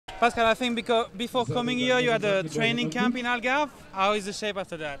Pascal, I think because before coming here you had a training camp in Algarve. How is the shape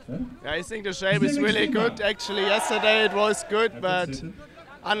after that? Yeah, I think the shape is really good. Actually, yesterday it was good, but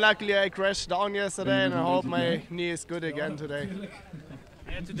unluckily I crashed down yesterday, and I hope my knee is good again today.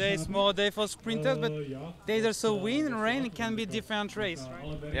 Yeah, today is more a day for sprinters, but there's also wind and rain. It can be a different race,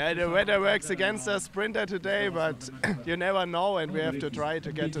 right? Yeah, the weather works against a sprinter today, but you never know, and we have to try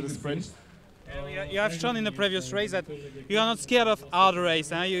to get to the sprint. You have shown in the previous race that you are not scared of hard race.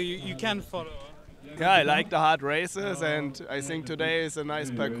 Huh? You can follow. Yeah, I like the hard races, and I think today is a nice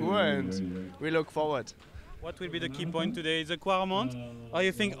parcours, and we look forward. What will be the key point today? Is the Kuurne-Bruxelles-Kuurne, or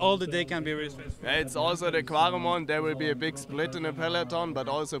you think all the day can be really stressful? Yeah, it's also the Kuurne-Bruxelles-Kuurne. There will be a big split in the peloton, but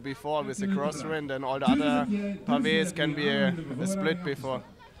also before with the crosswind and all the other pavés can be a split before.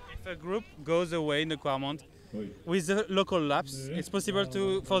 If a group goes away in the Kuurne-Bruxelles-Kuurne, with the local laps, it's possible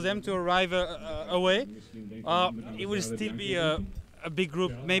for them to arrive away, or it will still be a big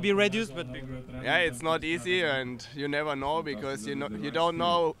group, maybe reduced, but big group. Yeah, it's not easy, and you never know, because you don't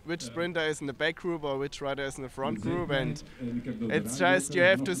know which sprinter is in the back group or which rider is in the front group, and it's just you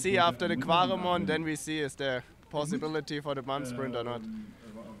have to see after the Kuurne-Bruxelles-Kuurne, then we see is there possibility for the bump sprint or not.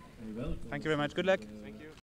 Thank you very much. Good luck.